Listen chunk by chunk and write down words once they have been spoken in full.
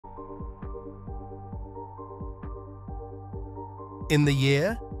In the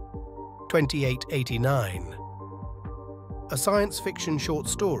year 2889, a science fiction short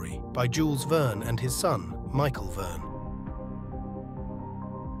story by Jules Verne and his son, Michael Verne.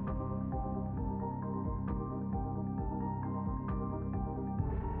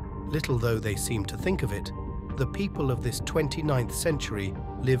 Little though they seem to think of it, the people of this 29th century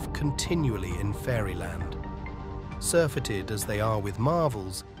live continually in fairyland. Surfeited as they are with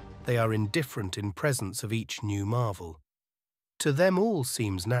marvels, they are indifferent in presence of each new marvel. To them all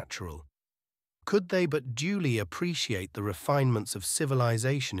seems natural. Could they but duly appreciate the refinements of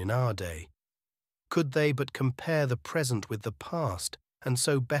civilization in our day? Could they but compare the present with the past and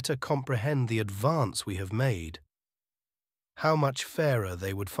so better comprehend the advance we have made? How much fairer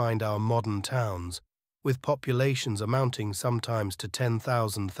they would find our modern towns, with populations amounting sometimes to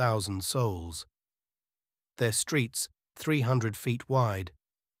 10,000 souls. Their streets 300 feet wide,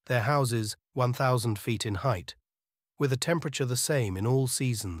 their houses 1,000 feet in height, with a temperature the same in all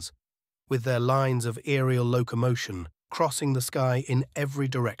seasons, with their lines of aerial locomotion crossing the sky in every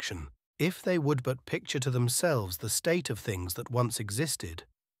direction. If they would but picture to themselves the state of things that once existed,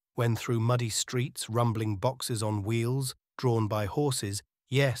 when through muddy streets rumbling boxes on wheels, drawn by horses,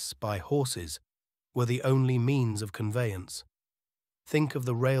 yes, by horses, were the only means of conveyance. Think of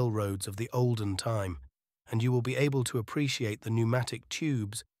the railroads of the olden time, and you will be able to appreciate the pneumatic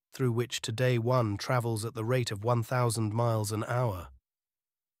tubes through which today one travels at the rate of 1,000 miles an hour.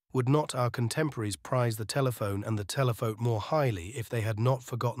 Would not our contemporaries prize the telephone and the telephote more highly if they had not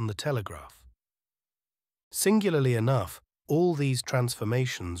forgotten the telegraph? Singularly enough, all these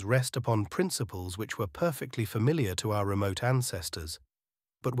transformations rest upon principles which were perfectly familiar to our remote ancestors,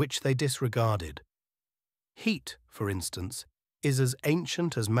 but which they disregarded. Heat, for instance, is as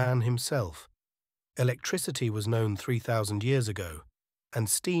ancient as man himself. Electricity was known 3,000 years ago, and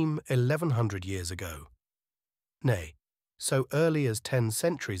steam 1,100 years ago. Nay, so early as 10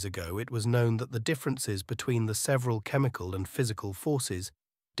 centuries ago it was known that the differences between the several chemical and physical forces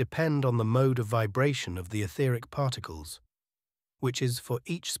depend on the mode of vibration of the etheric particles, which is for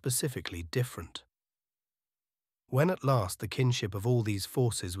each specifically different. When at last the kinship of all these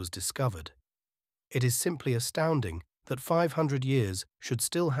forces was discovered, it is simply astounding that 500 years should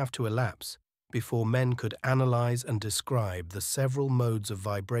still have to elapse before men could analyze and describe the several modes of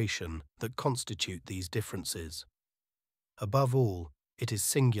vibration that constitute these differences. Above all, it is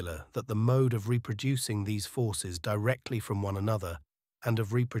singular that the mode of reproducing these forces directly from one another and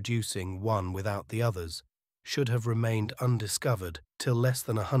of reproducing one without the others should have remained undiscovered till less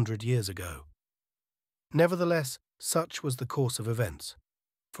than 100 years ago. Nevertheless, such was the course of events,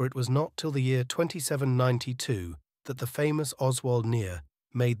 for it was not till the year 2792 that the famous Oswald Nier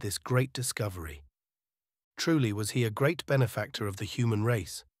made this great discovery. Truly was he a great benefactor of the human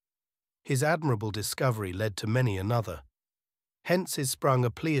race. His admirable discovery led to many another. Hence is sprung a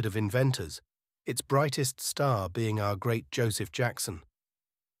pleiad of inventors, its brightest star being our great Joseph Jackson.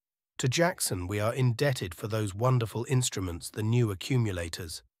 To Jackson we are indebted for those wonderful instruments, the new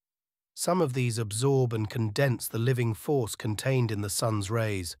accumulators. Some of these absorb and condense the living force contained in the sun's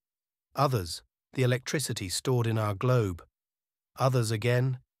rays. Others, the electricity stored in our globe. Others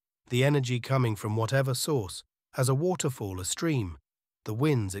again, the energy coming from whatever source, as a waterfall, a stream, the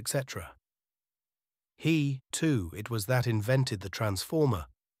winds, etc. He, too, it was that invented the transformer,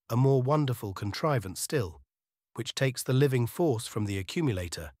 a more wonderful contrivance still, which takes the living force from the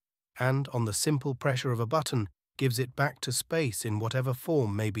accumulator and, on the simple pressure of a button, gives it back to space in whatever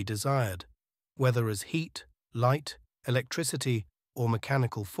form may be desired, whether as heat, light, electricity, or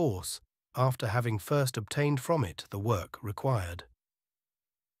mechanical force, after having first obtained from it the work required.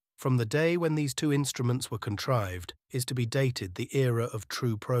 From the day when these two instruments were contrived is to be dated the era of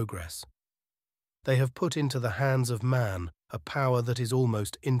true progress. They have put into the hands of man a power that is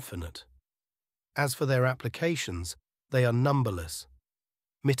almost infinite. As for their applications, they are numberless,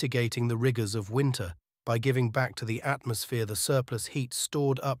 mitigating the rigors of winter by giving back to the atmosphere the surplus heat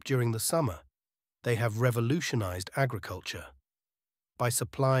stored up during the summer. They have revolutionized agriculture. By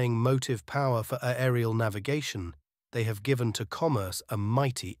supplying motive power for aerial navigation, they have given to commerce a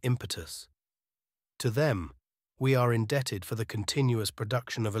mighty impetus. To them, we are indebted for the continuous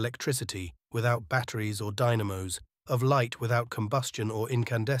production of electricity without batteries or dynamos, of light without combustion or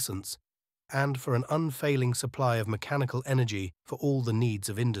incandescence, and for an unfailing supply of mechanical energy for all the needs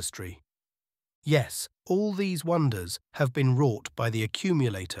of industry. Yes, all these wonders have been wrought by the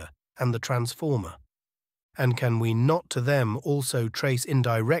accumulator and the transformer. And can we not to them also trace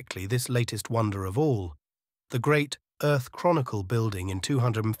indirectly this latest wonder of all, the great Earth Chronicle building in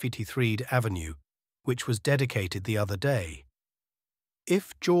 253rd Avenue, which was dedicated the other day?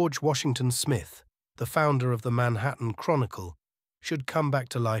 If George Washington Smith, the founder of the Manhattan Chronicle, should come back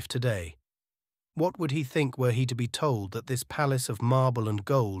to life today. What would he think were he to be told that this palace of marble and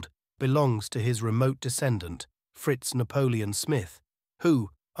gold belongs to his remote descendant, Fritz Napoleon Smith, who,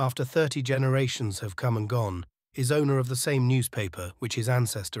 after 30 generations have come and gone, is owner of the same newspaper which his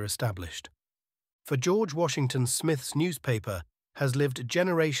ancestor established? For George Washington Smith's newspaper has lived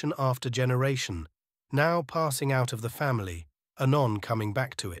generation after generation, now passing out of the family, anon coming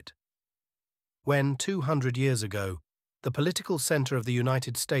back to it. When, 200 years ago, the political center of the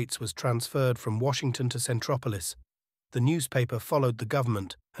United States was transferred from Washington to Centropolis, the newspaper followed the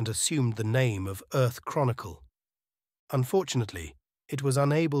government and assumed the name of Earth Chronicle. Unfortunately, it was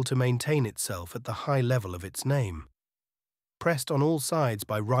unable to maintain itself at the high level of its name. Pressed on all sides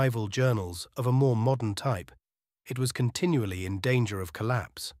by rival journals of a more modern type, it was continually in danger of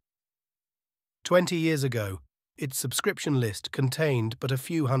collapse. 20 years ago, its subscription list contained but a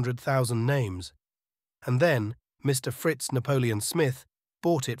few 100,000 names, and then Mr. Fritz Napoleon Smith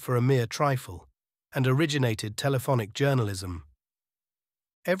bought it for a mere trifle and originated telephonic journalism.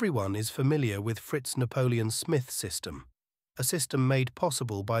 Everyone is familiar with Fritz Napoleon Smith's system, a system made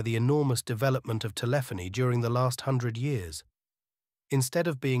possible by the enormous development of telephony during the last 100 years. Instead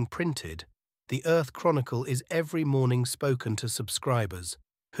of being printed, the Earth Chronicle is every morning spoken to subscribers,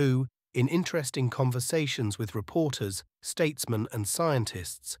 who, in interesting conversations with reporters, statesmen and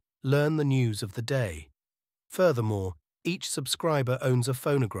scientists, learn the news of the day. Furthermore, each subscriber owns a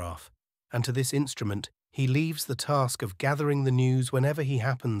phonograph, and to this instrument he leaves the task of gathering the news whenever he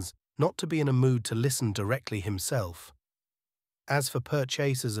happens not to be in a mood to listen directly himself. As for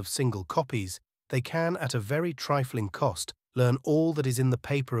purchasers of single copies, they can, at a very trifling cost, learn all that is in the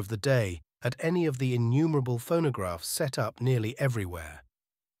paper of the day at any of the innumerable phonographs set up nearly everywhere.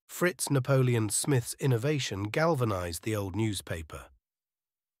 Fritz Napoleon Smith's innovation galvanized the old newspaper.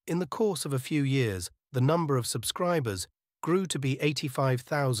 In the course of a few years, the number of subscribers grew to be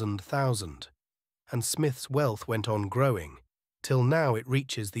 85,000, and Smith's wealth went on growing, till now it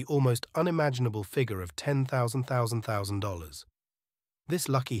reaches the almost unimaginable figure of $10,000. This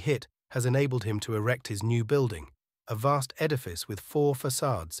lucky hit has enabled him to erect his new building, a vast edifice with 4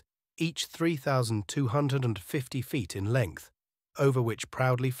 facades, each 3,250 feet in length, over which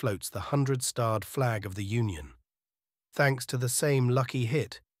proudly floats the 100-starred flag of the Union. Thanks to the same lucky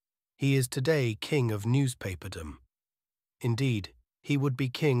hit, he is today king of newspaperdom. Indeed, he would be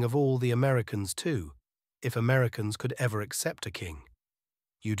king of all the Americans too, if Americans could ever accept a king.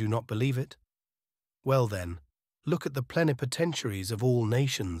 You do not believe it? Well then, look at the plenipotentiaries of all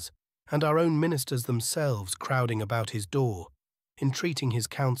nations, and our own ministers themselves crowding about his door, entreating his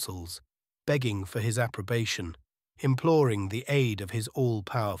counsels, begging for his approbation, imploring the aid of his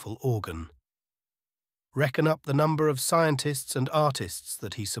all-powerful organ. Reckon up the number of scientists and artists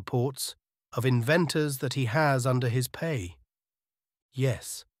that he supports, of inventors that he has under his pay.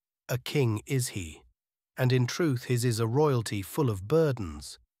 Yes, a king is he, and in truth his is a royalty full of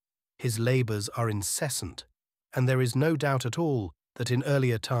burdens. His labours are incessant, and there is no doubt at all that in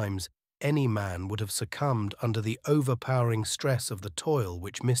earlier times any man would have succumbed under the overpowering stress of the toil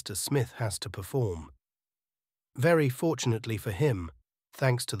which Mr. Smith has to perform. Very fortunately for him,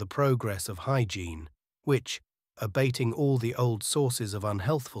 thanks to the progress of hygiene, which, abating all the old sources of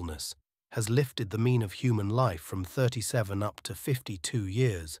unhealthfulness, has lifted the mean of human life from 37 up to 52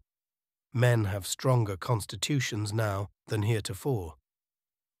 years. Men have stronger constitutions now than heretofore.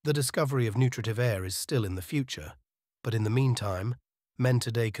 The discovery of nutritive air is still in the future, but in the meantime, men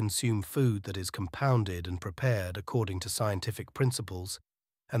today consume food that is compounded and prepared according to scientific principles,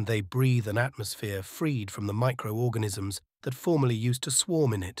 and they breathe an atmosphere freed from the microorganisms that formerly used to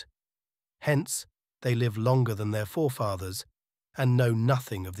swarm in it. Hence, they live longer than their forefathers, and know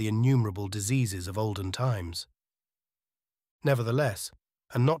nothing of the innumerable diseases of olden times. Nevertheless,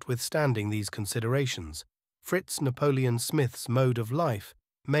 and notwithstanding these considerations, Fritz Napoleon Smith's mode of life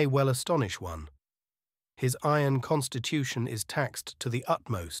may well astonish one. His iron constitution is taxed to the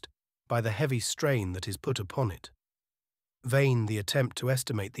utmost by the heavy strain that is put upon it. Vain the attempt to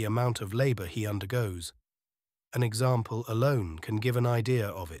estimate the amount of labour he undergoes. An example alone can give an idea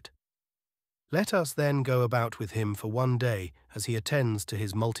of it. Let us then go about with him for one day as he attends to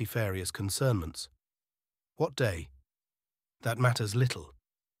his multifarious concernments. What day? That matters little.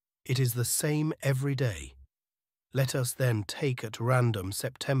 It is the same every day. Let us then take at random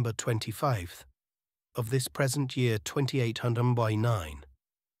September 25th of this present year 2809.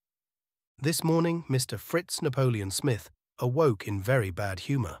 This morning Mr. Fritz Napoleon Smith awoke in very bad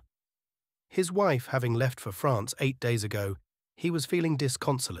humour. His wife having left for France 8 days ago, he was feeling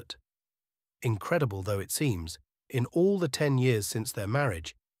disconsolate. Incredible though it seems, in all the 10 years since their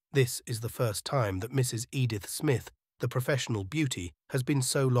marriage, this is the first time that Mrs. Edith Smith the professional beauty, has been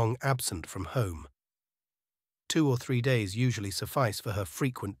so long absent from home. 2 or 3 days usually suffice for her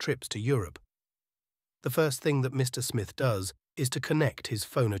frequent trips to Europe. The first thing that Mr. Smith does is to connect his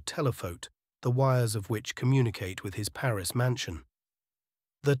phonotelephone, the wires of which communicate with his Paris mansion.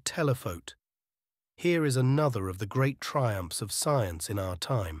 The telephone. Here is another of the great triumphs of science in our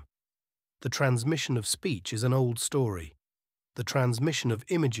time. The transmission of speech is an old story. The transmission of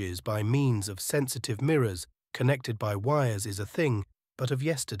images by means of sensitive mirrors connected by wires is a thing, but of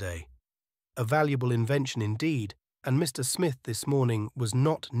yesterday. A valuable invention indeed, and Mr. Smith this morning was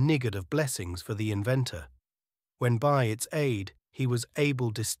not niggard of blessings for the inventor, when by its aid he was able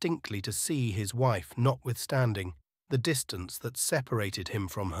distinctly to see his wife notwithstanding the distance that separated him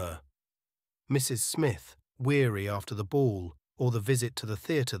from her. Mrs. Smith, weary after the ball or the visit to the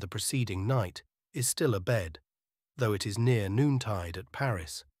theatre the preceding night, is still abed, though it is near noontide at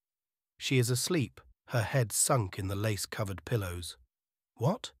Paris. She is asleep, her head sunk in the lace-covered pillows.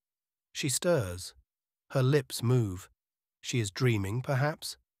 What? She stirs. Her lips move. She is dreaming,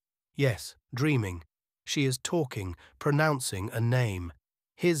 perhaps? Yes, dreaming. She is talking, pronouncing a name.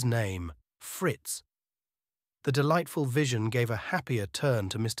 His name, Fritz. The delightful vision gave a happier turn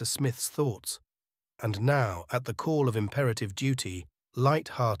to Mr. Smith's thoughts. And now, at the call of imperative duty,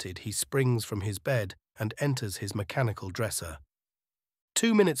 light-hearted he springs from his bed and enters his mechanical dresser.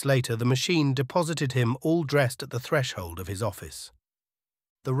 2 minutes later, the machine deposited him all dressed at the threshold of his office.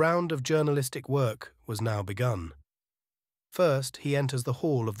 The round of journalistic work was now begun. First, he enters the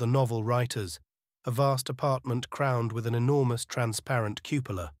hall of the novel writers, a vast apartment crowned with an enormous transparent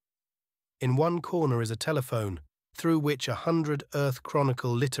cupola. In one corner is a telephone, through which 100 Earth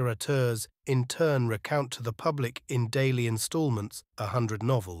Chronicle littérateurs in turn recount to the public in daily installments 100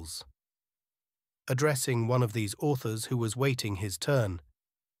 novels. Addressing one of these authors who was waiting his turn,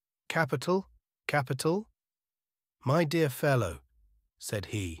 "Capital, capital? My dear fellow," said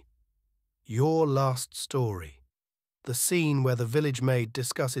he, "your last story, the scene where the village maid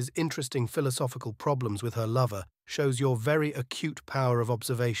discusses interesting philosophical problems with her lover, shows your very acute power of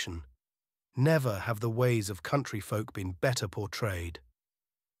observation. Never have the ways of country folk been better portrayed.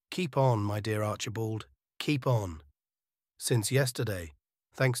 Keep on, my dear Archibald, keep on. Since yesterday,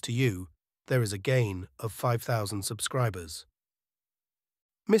 thanks to you, there is a gain of 5,000 subscribers."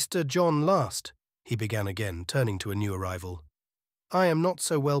 "Mr. John Last," he began again, turning to a new arrival, "I am not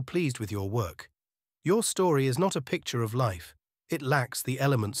so well pleased with your work. Your story is not a picture of life. It lacks the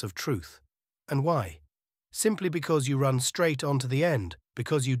elements of truth. And why? Simply because you run straight on to the end,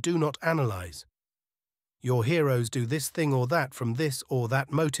 because you do not analyze. Your heroes do this thing or that from this or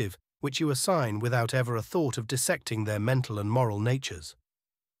that motive, which you assign without ever a thought of dissecting their mental and moral natures.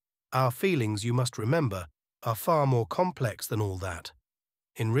 Our feelings, you must remember, are far more complex than all that.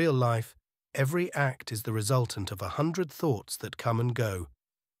 In real life, every act is the resultant of 100 thoughts that come and go,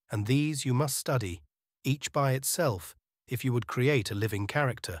 and these you must study, each by itself, if you would create a living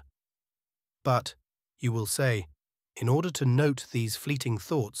character. But, you will say, in order to note these fleeting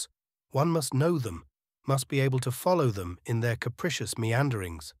thoughts, one must know them, must be able to follow them in their capricious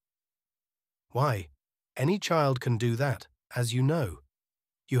meanderings. Why, any child can do that, as you know.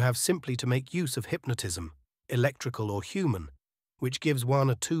 You have simply to make use of hypnotism, electrical or human, which gives one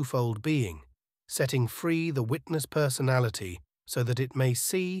a twofold being, setting free the witness personality so that it may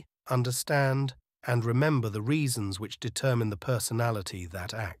see, understand, and remember the reasons which determine the personality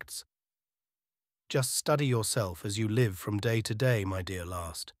that acts. Just study yourself as you live from day to day, my dear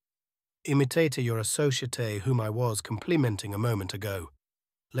Last. Imitate your associate whom I was complimenting a moment ago.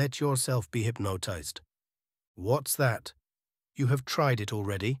 Let yourself be hypnotized. What's that? You have tried it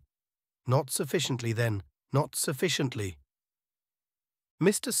already? Not sufficiently, then, not sufficiently.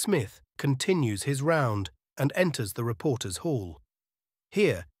 Mr. Smith continues his round and enters the reporters' hall.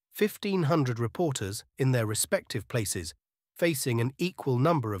 Here, 1,500 reporters, in their respective places, facing an equal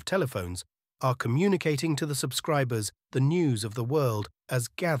number of telephones, are communicating to the subscribers the news of the world as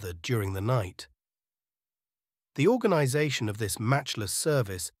gathered during the night. The organization of this matchless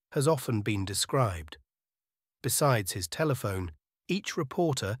service has often been described. Besides his telephone, each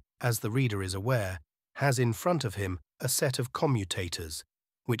reporter, as the reader is aware, has in front of him a set of commutators,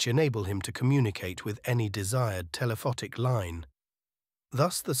 which enable him to communicate with any desired telephotic line.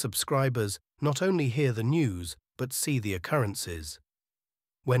 Thus the subscribers not only hear the news, but see the occurrences.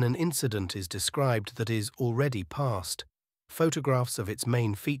 When an incident is described that is already past, photographs of its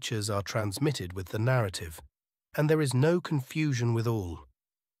main features are transmitted with the narrative, and there is no confusion withal.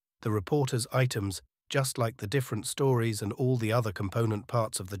 The reporter's items, just like the different stories and all the other component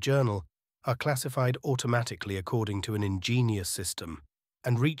parts of the journal, are classified automatically according to an ingenious system,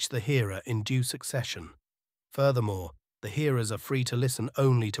 and reach the hearer in due succession. Furthermore, the hearers are free to listen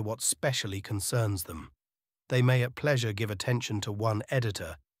only to what specially concerns them. They may at pleasure give attention to one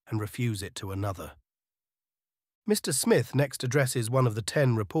editor and refuse it to another. Mr. Smith next addresses one of the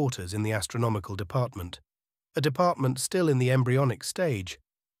 10 reporters in the astronomical department, a department still in the embryonic stage,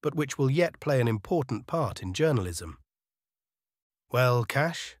 but which will yet play an important part in journalism. "Well,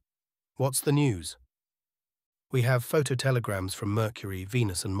 Cash, what's the news?" "We have phototelegrams from Mercury,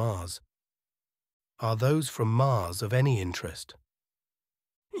 Venus and Mars." "Are those from Mars of any interest?"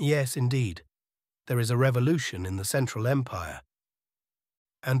 "Yes, indeed. There is a revolution in the Central Empire."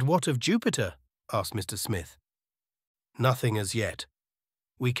 "And what of Jupiter?" asked Mr. Smith. "Nothing as yet.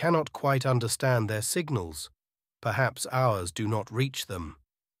 We cannot quite understand their signals. Perhaps ours do not reach them."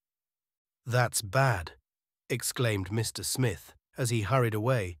 "That's bad," exclaimed Mr. Smith as he hurried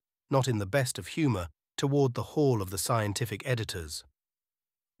away, not in the best of humour, toward the hall of the scientific editors.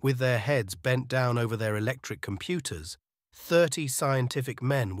 With their heads bent down over their electric computers, 30 scientific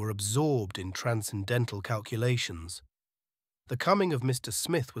men were absorbed in transcendental calculations. The coming of Mr.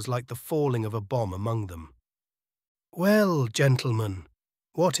 Smith was like the falling of a bomb among them. "Well, gentlemen,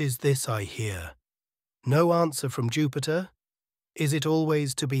 what is this I hear? No answer from Jupiter? Is it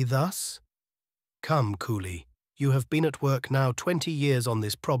always to be thus? Come, Cooley, you have been at work now 20 years on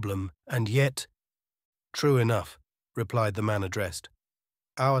this problem, and yet—" "True enough," replied the man addressed.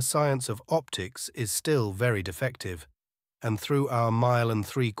 "Our science of optics is still very defective, and through our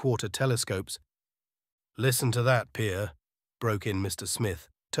 1.75-mile telescopes—" "Listen to that, Peer," broke in Mr. Smith,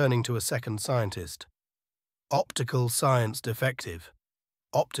 turning to a second scientist. "Optical science defective.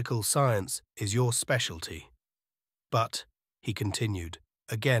 Optical science is your specialty. But," he continued,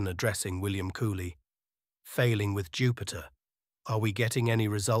 again addressing William Cooley, "failing with Jupiter, are we getting any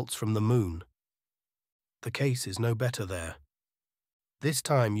results from the moon?" "The case is no better there. This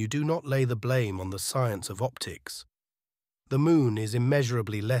time you do not lay the blame on the science of optics. The moon is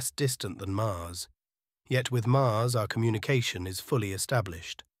immeasurably less distant than Mars, yet with Mars our communication is fully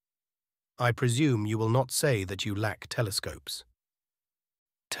established. I presume you will not say that you lack telescopes."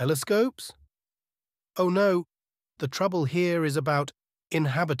 "Telescopes? Oh no, the trouble here is about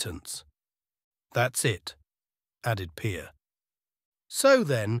inhabitants." "That's it," added Peer. "So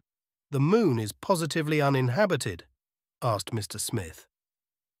then, the moon is positively uninhabited?" asked Mr. Smith.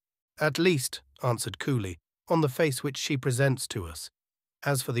 "At least," answered Cooley, "on the face which she presents to us.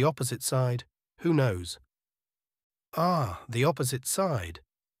 As for the opposite side, who knows?" "Ah, the opposite side.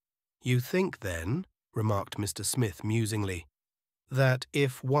 You think, then," remarked Mr. Smith musingly, "that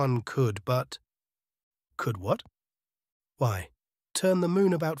if one could but—" "Could what?" "Why, turn the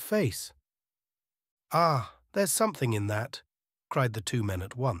moon about face." "Ah, there's something in that," cried the 2 men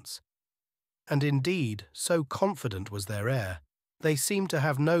at once. And indeed, so confident was their air, they seemed to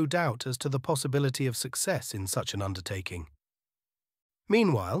have no doubt as to the possibility of success in such an undertaking.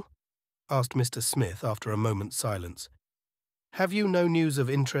 "Meanwhile," asked Mr. Smith after a moment's silence, "have you no news of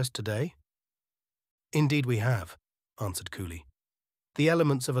interest today?" "Indeed we have," answered Cooley. "The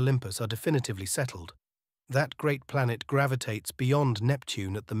elements of Olympus are definitively settled. That great planet gravitates beyond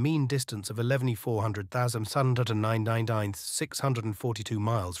Neptune at the mean distance of 11,400,799,642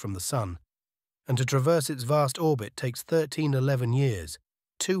 miles from the Sun, and to traverse its vast orbit takes 1311 years,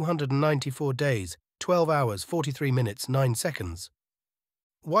 294 days, 12 hours, 43 minutes, 9 seconds.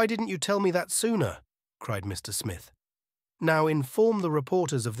 "Why didn't you tell me that sooner?" cried Mr. Smith. "Now inform the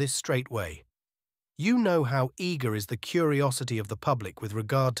reporters of this straightway. You know how eager is the curiosity of the public with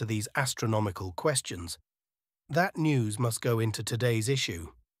regard to these astronomical questions. That news must go into today's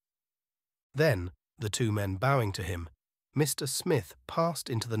issue." Then, the 2 men bowing to him, Mr. Smith passed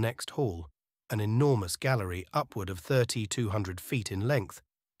into the next hall, an enormous gallery upward of 3,200 feet in length,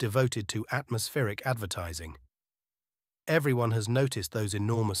 devoted to atmospheric advertising. Everyone has noticed those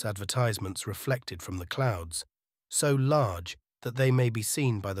enormous advertisements reflected from the clouds, so large that they may be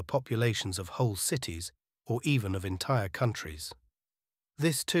seen by the populations of whole cities or even of entire countries.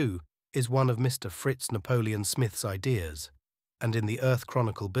 This, too, is one of Mr. Fritz Napoleon Smith's ideas, and in the Earth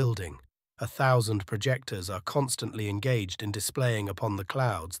Chronicle building, 1,000 projectors are constantly engaged in displaying upon the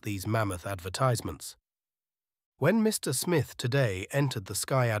clouds these mammoth advertisements. When Mr. Smith today entered the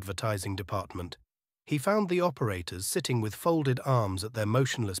sky advertising department, he found the operators sitting with folded arms at their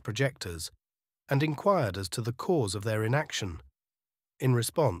motionless projectors and inquired as to the cause of their inaction. In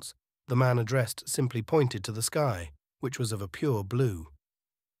response, the man addressed simply pointed to the sky, which was of a pure blue.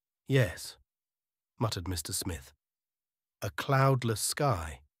 "Yes," muttered Mr. Smith. "A cloudless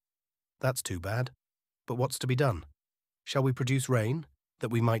sky. That's too bad. But what's to be done? Shall we produce rain? That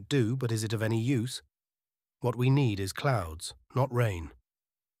we might do, but is it of any use? What we need is clouds, not rain.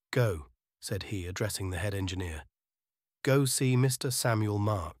 Go, said he, addressing the head engineer. "Go see Mr. Samuel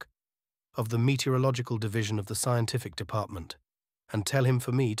Mark, of the Meteorological Division of the Scientific Department, and tell him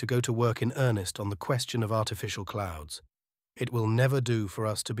for me to go to work in earnest on the question of artificial clouds. It will never do for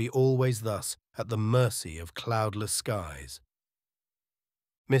us to be always thus at the mercy of cloudless skies."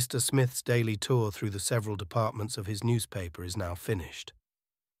 Mr. Smith's daily tour through the several departments of his newspaper is now finished.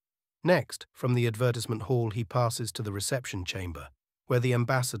 Next, from the advertisement hall he passes to the reception chamber, where the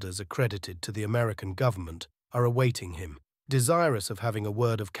ambassadors accredited to the American government are awaiting him, desirous of having a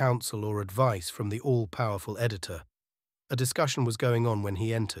word of counsel or advice from the all-powerful editor. A discussion was going on when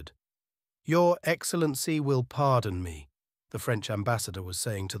he entered. "Your Excellency will pardon me," the French ambassador was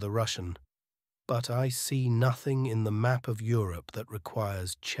saying to the Russian, "but I see nothing in the map of Europe that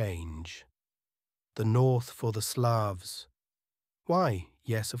requires change. The north for the Slavs. Why,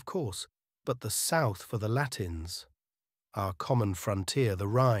 yes, of course, but the south for the Latins. Our common frontier, the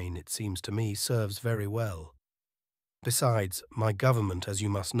Rhine, it seems to me, serves very well. Besides, my government, as you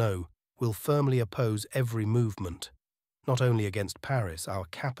must know, will firmly oppose every movement, not only against Paris, our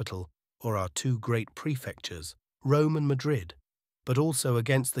capital, or our two great prefectures, Rome and Madrid, but also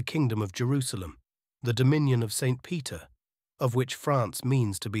against the Kingdom of Jerusalem, the dominion of St. Peter, of which France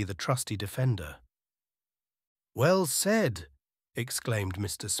means to be the trusty defender." "Well said," exclaimed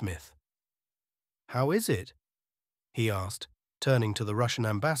Mr. Smith. "How is it," he asked, turning to the Russian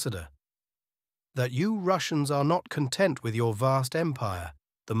ambassador, "that you Russians are not content with your vast empire,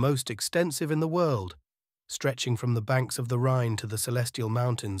 the most extensive in the world, stretching from the banks of the Rhine to the Celestial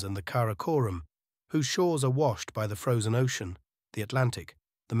Mountains and the Karakoram, whose shores are washed by the frozen ocean, the Atlantic,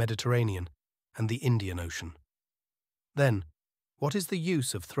 the Mediterranean, and the Indian Ocean? Then, what is the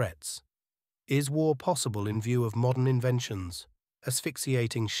use of threats? Is war possible in view of modern inventions,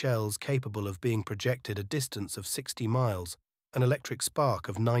 asphyxiating shells capable of being projected a distance of 60 miles, an electric spark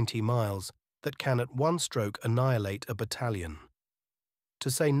of 90 miles, that can at one stroke annihilate a battalion?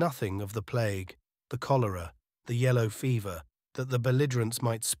 To say nothing of the plague, the cholera, the yellow fever, that the belligerents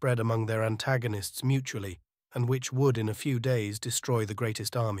might spread among their antagonists mutually, and which would in a few days destroy the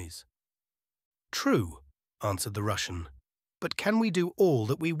greatest armies." "True," answered the Russian, "but can we do all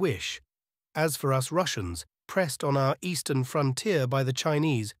that we wish? As for us Russians, pressed on our eastern frontier by the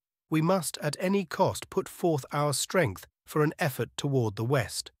Chinese, we must at any cost put forth our strength for an effort toward the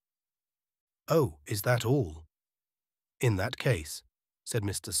west." "Oh, is that all?" "In that case," said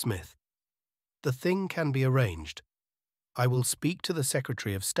Mr. Smith, "the thing can be arranged. I will speak to the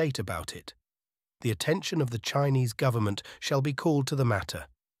Secretary of State about it. The attention of the Chinese government shall be called to the matter.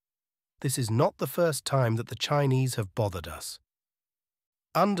 This is not the first time that the Chinese have bothered us."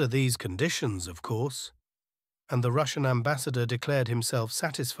 "Under these conditions, of course." And the Russian ambassador declared himself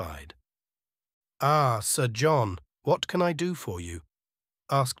satisfied. "Ah, Sir John, what can I do for you?"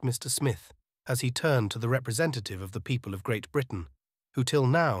 asked Mr. Smith, as he turned to the representative of the people of Great Britain, who till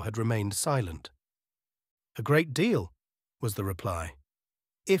now had remained silent. "A great deal," was the reply,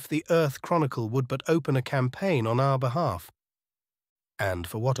 "if the Earth Chronicle would but open a campaign on our behalf." "And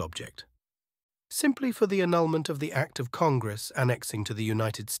for what object?" "Simply for the annulment of the Act of Congress annexing to the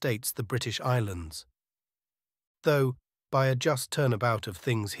United States the British Islands. Though, by a just turnabout of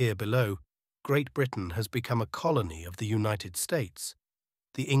things here below, Great Britain has become a colony of the United States,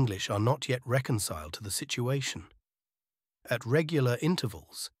 the English are not yet reconciled to the situation. At regular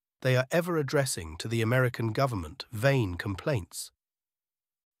intervals, they are ever addressing to the American government vain complaints.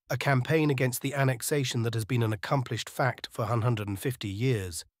 A campaign against the annexation that has been an accomplished fact for 150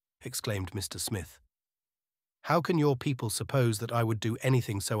 years, exclaimed Mr. Smith. How can your people suppose that I would do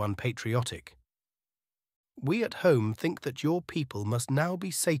anything so unpatriotic? We at home think that your people must now be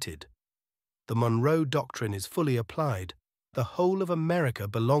sated. The Monroe Doctrine is fully applied. The whole of America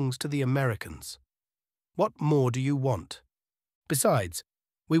belongs to the Americans. What more do you want? Besides,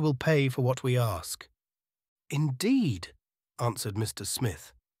 we will pay for what we ask. Indeed, answered Mr.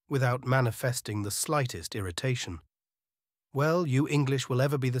 Smith, without manifesting the slightest irritation. Well, you English will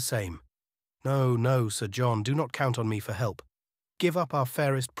ever be the same. No, no, Sir John, do not count on me for help. Give up our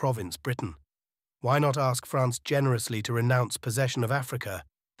fairest province, Britain. Why not ask France generously to renounce possession of Africa,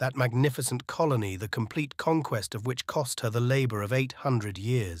 that magnificent colony, the complete conquest of which cost her the labour of 800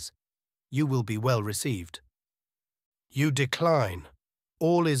 years? You will be well received. You decline.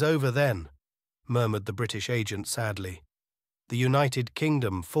 All is over then, murmured the British agent sadly. The United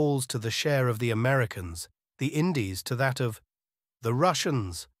Kingdom falls to the share of the Americans, the Indies to that of the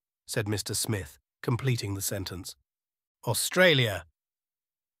Russians, said Mr. Smith, completing the sentence. Australia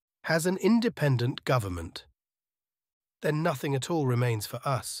has an independent government. Then nothing at all remains for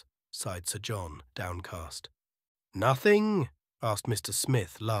us, sighed Sir John, downcast. Nothing? Asked Mr.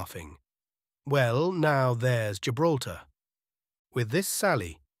 Smith, laughing. Well, now there's Gibraltar. With this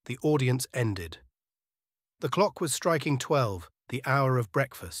sally, the audience ended. The clock was striking 12, the hour of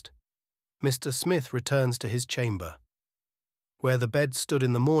breakfast. Mr. Smith returns to his chamber. Where the bed stood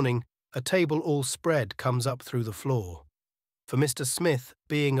in the morning, a table all spread comes up through the floor. For Mr. Smith,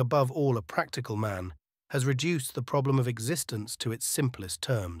 being above all a practical man, has reduced the problem of existence to its simplest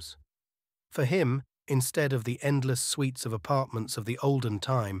terms. For him, instead of the endless suites of apartments of the olden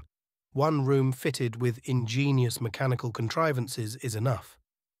time, one room fitted with ingenious mechanical contrivances is enough.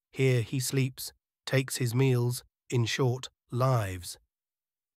 Here he sleeps, takes his meals, in short, lives.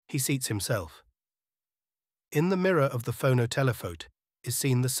 He seats himself. In the mirror of the phonotelephote is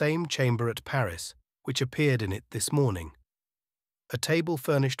seen the same chamber at Paris, which appeared in it this morning. A table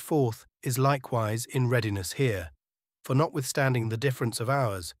furnished forth is likewise in readiness here, for notwithstanding the difference of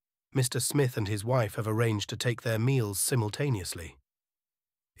hours, Mr. Smith and his wife have arranged to take their meals simultaneously.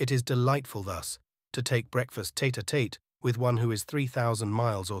 It is delightful thus to take breakfast tête-à-tête with one who is 3,000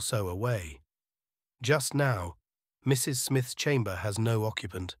 miles or so away. Just now, Mrs. Smith's chamber has no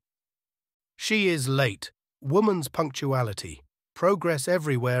occupant. She is late. Woman's punctuality. Progress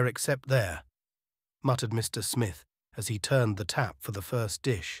everywhere except there, muttered Mr. Smith as he turned the tap for the first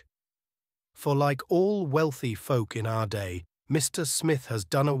dish. For like all wealthy folk in our day, Mr. Smith has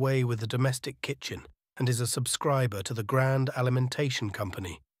done away with the domestic kitchen and is a subscriber to the Grand Alimentation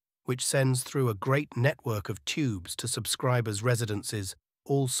Company, which sends through a great network of tubes to subscribers' residences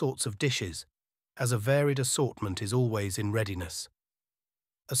all sorts of dishes, as a varied assortment is always in readiness.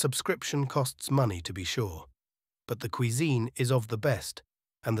 A subscription costs money, to be sure, but the cuisine is of the best,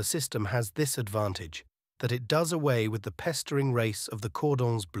 and the system has this advantage, that it does away with the pestering race of the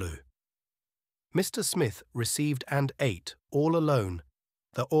cordons bleus. Mr. Smith received and ate, all alone,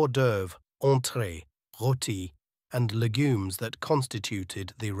 the hors d'oeuvre, entrée, rôti, and legumes that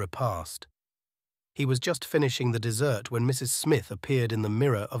constituted the repast. He was just finishing the dessert when Mrs. Smith appeared in the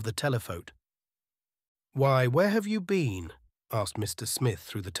mirror of the telephote. "Why, where have you been?" asked Mr. Smith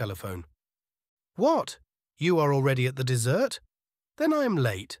through the telephone. "What? You are already at the dessert? Then I am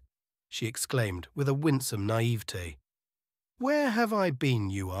late," she exclaimed with a winsome naivete. "Where have I been,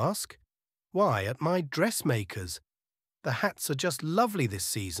 you ask? Why, at my dressmaker's. The hats are just lovely this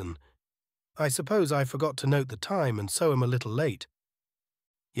season. I suppose I forgot to note the time and so am a little late."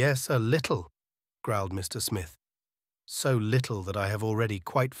 "Yes, a little," growled Mr. Smith. "So little that I have already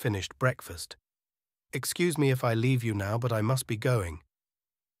quite finished breakfast. Excuse me if I leave you now, but I must be going."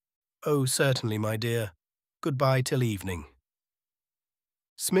 "Oh, certainly, my dear. Goodbye till evening."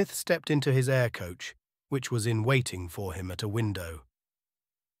 Smith stepped into his air coach, which was in waiting for him at a window.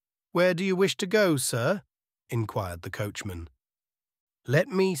 "Where do you wish to go, sir?" inquired the coachman. "Let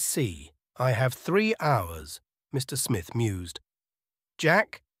me see. I have 3 hours," Mr. Smith mused.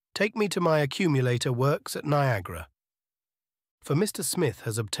 "Jack, take me to my accumulator works at Niagara." For Mr. Smith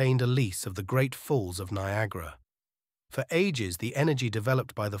has obtained a lease of the great falls of Niagara. For ages the energy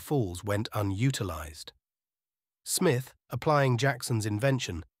developed by the falls went unutilized. Smith, applying Jackson's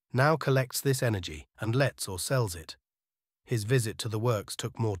invention, now collects this energy and lets or sells it. His visit to the works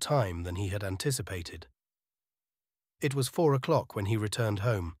took more time than he had anticipated. It was 4 o'clock when he returned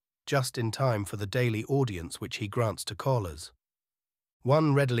home, just in time for the daily audience which he grants to callers.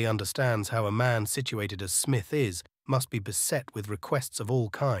 One readily understands how a man situated as Smith must be beset with requests of all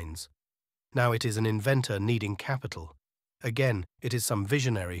kinds. Now it is an inventor needing capital. Again, it is some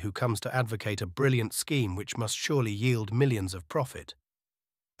visionary who comes to advocate a brilliant scheme which must surely yield millions of profit.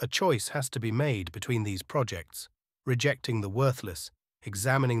 A choice has to be made between these projects, rejecting the worthless,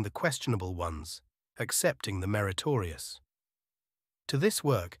 examining the questionable ones, accepting the meritorious. To this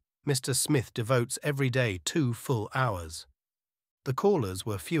work, Mr. Smith devotes every day 2 full hours. The callers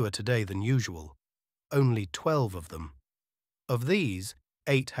were fewer today than usual, only 12 of them. Of these,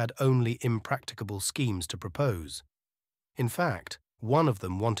 8 had only impracticable schemes to propose. In fact, one of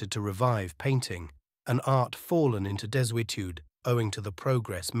them wanted to revive painting, an art fallen into desuetude owing to the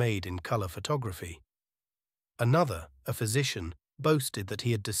progress made in colour photography. Another, a physician, boasted that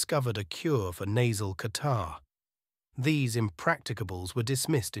he had discovered a cure for nasal catarrh. These impracticables were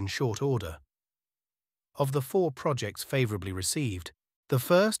dismissed in short order. Of the 4 projects favourably received, the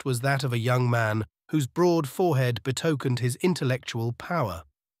first was that of a young man whose broad forehead betokened his intellectual power.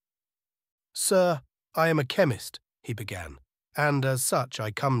 "Sir, I am a chemist," he began, "and as such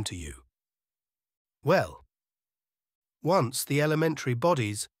I come to you." "Well, once the elementary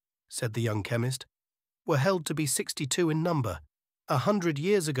bodies," said the young chemist, "were held to be 62 in number. 100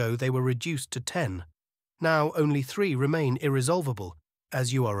 years ago they were reduced to 10. Now only 3 remain irresolvable,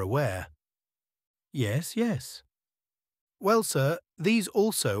 as you are aware." "Yes, yes." "Well, sir, These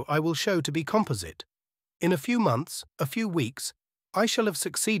also I will show to be composite. In a few months, a few weeks, I shall have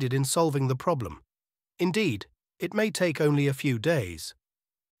succeeded in solving the problem. Indeed, it may take only a few days.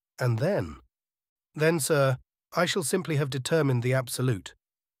 And then? Then, sir, I shall simply have determined the absolute.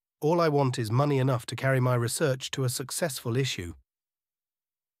 All I want is money enough to carry my research to a successful issue.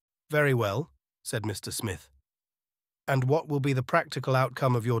 Very well, said Mr. Smith. And what will be the practical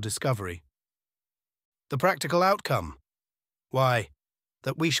outcome of your discovery? The practical outcome? Why,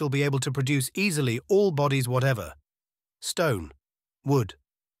 that we shall be able to produce easily all bodies whatever. Stone, wood,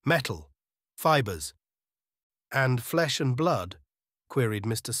 metal, fibres. And flesh and blood? Queried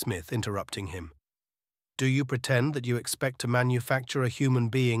Mr. Smith, interrupting him. Do you pretend that you expect to manufacture a human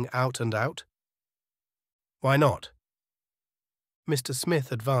being out and out? Why not? Mr. Smith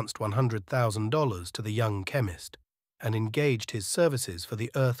advanced $100,000 to the young chemist and engaged his services for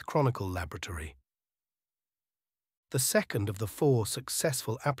the Earth Chronicle Laboratory. The second of the 4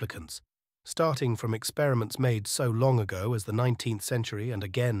 successful applicants, starting from experiments made so long ago as the 19th century and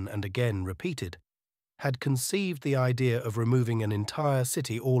again repeated, had conceived the idea of removing an entire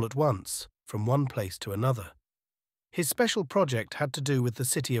city all at once, from one place to another. His special project had to do with the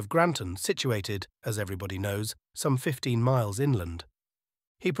city of Granton, situated, as everybody knows, some 15 miles inland.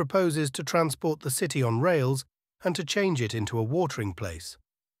 He proposes to transport the city on rails and to change it into a watering place.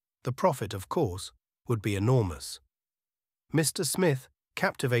 The profit, of course, would be enormous. Mr. Smith,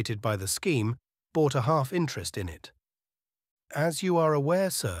 captivated by the scheme, bought a half interest in it. As you are aware,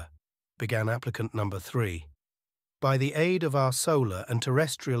 sir, began applicant number 3, by the aid of our solar and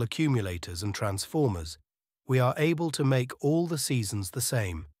terrestrial accumulators and transformers, we are able to make all the seasons the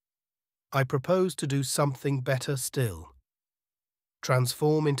same. I propose to do something better still.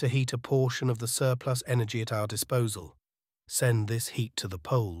 Transform into heat a portion of the surplus energy at our disposal. Send this heat to the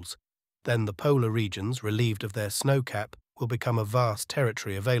poles. Then the polar regions, relieved of their snow cap, will become a vast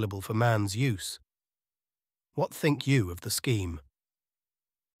territory available for man's use. What think you of the scheme?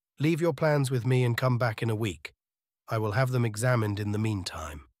 Leave your plans with me and come back in a week. I will have them examined in the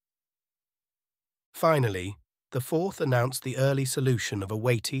meantime. Finally, the 4th announced the early solution of a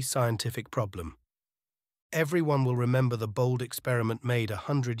weighty scientific problem. Everyone will remember the bold experiment made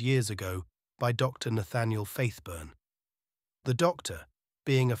 100 years ago by Dr. Nathaniel Faithburn. The doctor,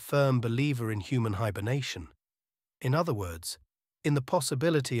 being a firm believer in human hibernation, in other words, in the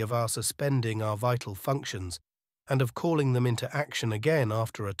possibility of our suspending our vital functions and of calling them into action again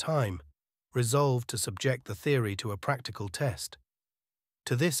after a time, resolved to subject the theory to a practical test.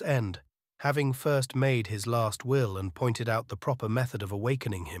 To this end, having first made his last will and pointed out the proper method of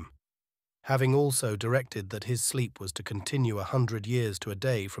awakening him, having also directed that his sleep was to continue 100 years to a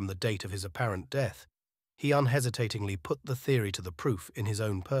day from the date of his apparent death, he unhesitatingly put the theory to the proof in his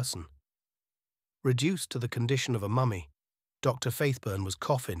own person. Reduced to the condition of a mummy, Dr. Faithburn was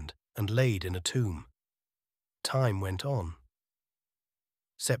coffined and laid in a tomb. Time went on.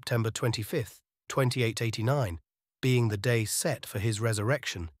 September 25th, 2889, being the day set for his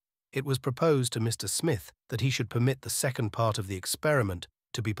resurrection, it was proposed to Mr. Smith that he should permit the second part of the experiment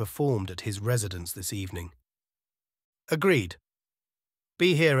to be performed at his residence this evening. Agreed.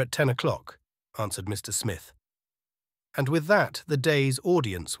 Be here at 10 o'clock, answered Mr. Smith. And with that the day's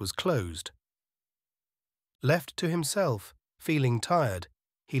audience was closed. Left to himself, feeling tired,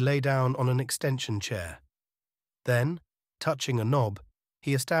 he lay down on an extension chair. Then, touching a knob,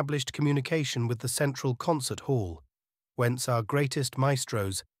 he established communication with the central concert hall, whence our greatest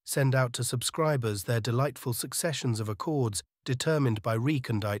maestros send out to subscribers their delightful successions of accords determined by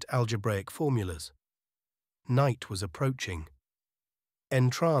recondite algebraic formulas. Night was approaching.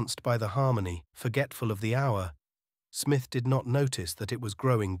 Entranced by the harmony, forgetful of the hour, Smith did not notice that it was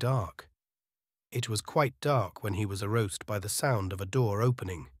growing dark. It was quite dark when he was aroused by the sound of a door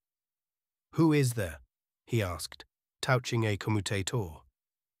opening. "Who is there?" he asked, touching a commutator.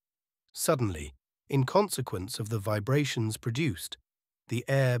 Suddenly, in consequence of the vibrations produced, the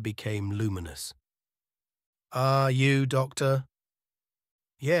air became luminous. "Are you, Doctor?"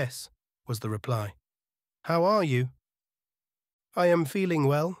 "Yes," was the reply. "How are you?" "I am feeling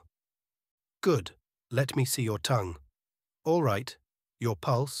well." "Good. Let me see your tongue." "All right. Your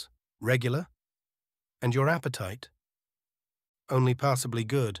pulse? Regular? And your appetite?" "Only passably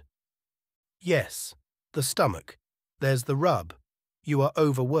good." "Yes. The stomach. There's the rub. You are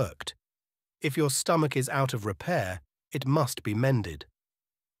overworked. If your stomach is out of repair, it must be mended.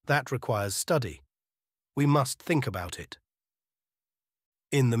 That requires study. We must think about it."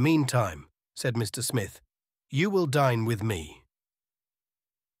 "In the meantime," said Mr. Smith, "you will dine with me."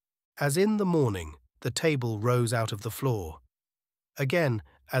 As in the morning, the table rose out of the floor. Again,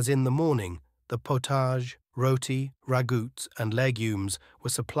 as in the morning, The potage, roti, ragouts, and legumes were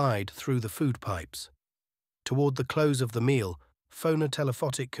supplied through the food pipes. Toward the close of the meal,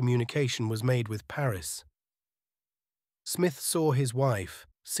 phonotelephonic communication was made with Paris. Smith saw his wife,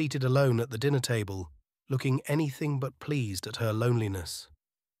 seated alone at the dinner table, looking anything but pleased at her loneliness.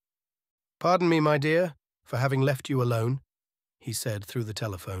 "Pardon me, my dear, for having left you alone," he said through the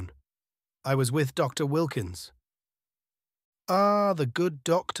telephone. "I was with Dr. Wilkins." "Ah, the good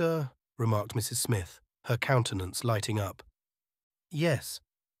doctor," remarked Mrs. Smith, her countenance lighting up. "Yes,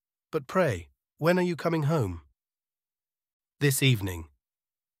 but pray, when are you coming home?" "This evening."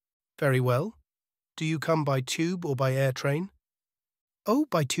 "Very well. Do you come by tube or by air train?" "Oh,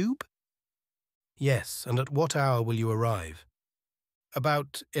 by tube?" "Yes, and at what hour will you arrive?"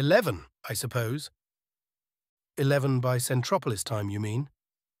 "About 11, I suppose." 11 by Centropolis time, you mean?"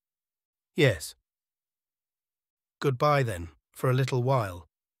 "Yes." "Goodbye, then, for a little while,"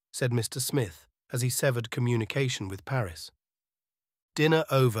 said Mr. Smith as he severed communication with Paris. Dinner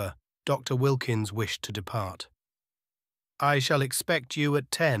over, Dr. Wilkins wished to depart. "I shall expect you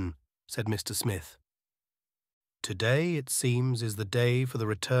at 10, said Mr. Smith. "Today, it seems, is the day for the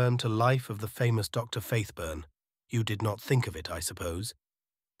return to life of the famous Dr. Faithburn. You did not think of it, I suppose.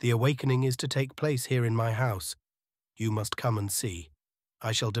 The awakening is to take place here in my house. You must come and see.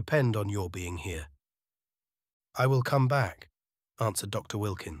 I shall depend on your being here." "I will come back," answered Dr.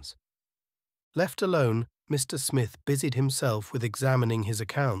 Wilkins. Left alone, Mr. Smith busied himself with examining his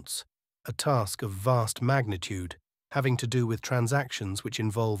accounts, a task of vast magnitude, having to do with transactions which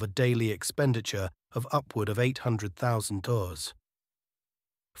involve a daily expenditure of upward of 800,000 dollars.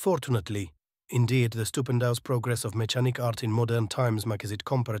 Fortunately, indeed, the stupendous progress of mechanic art in modern times makes it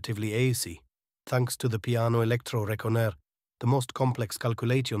comparatively easy. Thanks to the piano electro reckoner, the most complex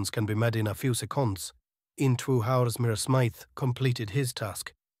calculations can be made in a few seconds. In 2 hours, Mr. Smith completed his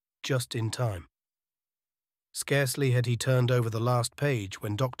task, just in time. Scarcely had he turned over the last page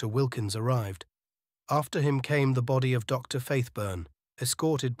when Dr. Wilkins arrived. After him came the body of Dr. Faithburn,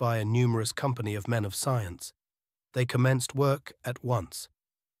 escorted by a numerous company of men of science. They commenced work at once.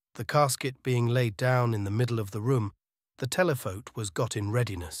 The casket being laid down in the middle of the room, the telephote was got in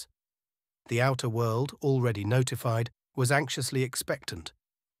readiness. The outer world, already notified, was anxiously expectant,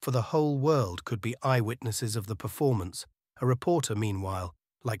 for the whole world could be eyewitnesses of the performance, a reporter meanwhile,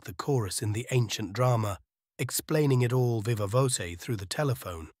 like the chorus in the ancient drama, explaining it all viva voce through the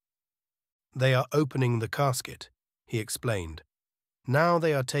telephone. "They are opening the casket," he explained. "Now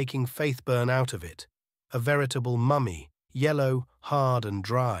they are taking Faithburn out of it, a veritable mummy, yellow, hard and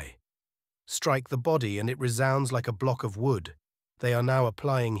dry. Strike the body and it resounds like a block of wood. They are now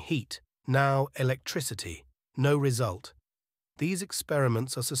applying heat, now electricity. No result. These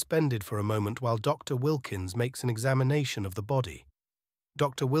experiments are suspended for a moment while Dr. Wilkins makes an examination of the body.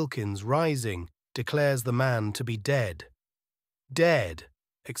 Dr. Wilkins, rising, declares the man to be dead." "Dead!"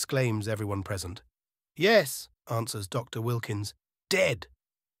 exclaims everyone present. "Yes," answers Dr. Wilkins, "dead."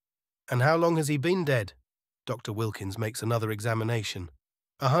 "And how long has he been dead?" Dr. Wilkins makes another examination.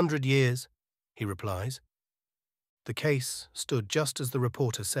 100 years, he replies. The case stood just as the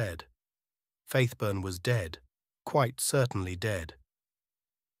reporter said. Faithburn was dead, quite certainly dead.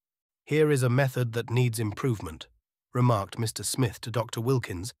 "Here is a method that needs improvement," remarked Mr. Smith to Dr.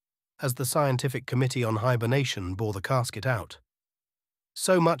 Wilkins, as the scientific committee on hibernation bore the casket out.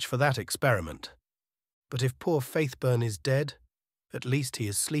 "So much for that experiment. But if poor Faithburn is dead, at least he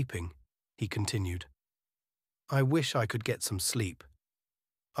is sleeping," he continued. "I wish I could get some sleep.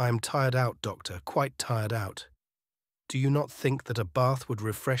 I am tired out, doctor, quite tired out. Do you not think that a bath would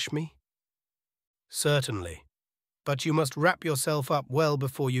refresh me?" "Certainly. But you must wrap yourself up well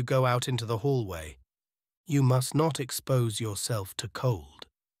before you go out into the hallway. You must not expose yourself to cold."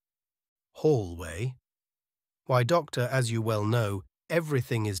 "Hallway? Why, doctor, as you well know,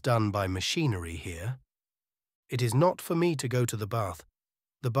 everything is done by machinery here. It is not for me to go to the bath.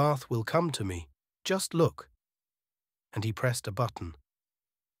 The bath will come to me. Just look." And he pressed a button.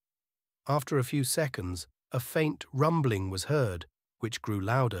 After a few seconds, a faint rumbling was heard, which grew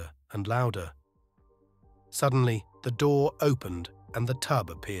louder and louder. Suddenly, the door opened and the tub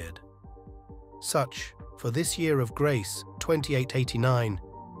appeared. Such, for this year of grace, 2889,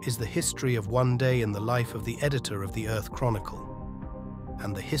 is the history of one day in the life of the editor of the Earth Chronicle.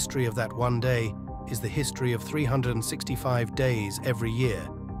 And the history of that one day is the history of 365 days every year,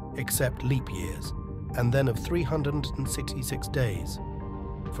 except leap years, and then of 366 days.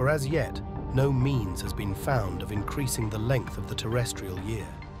 For as yet, no means has been found of increasing the length of the terrestrial year.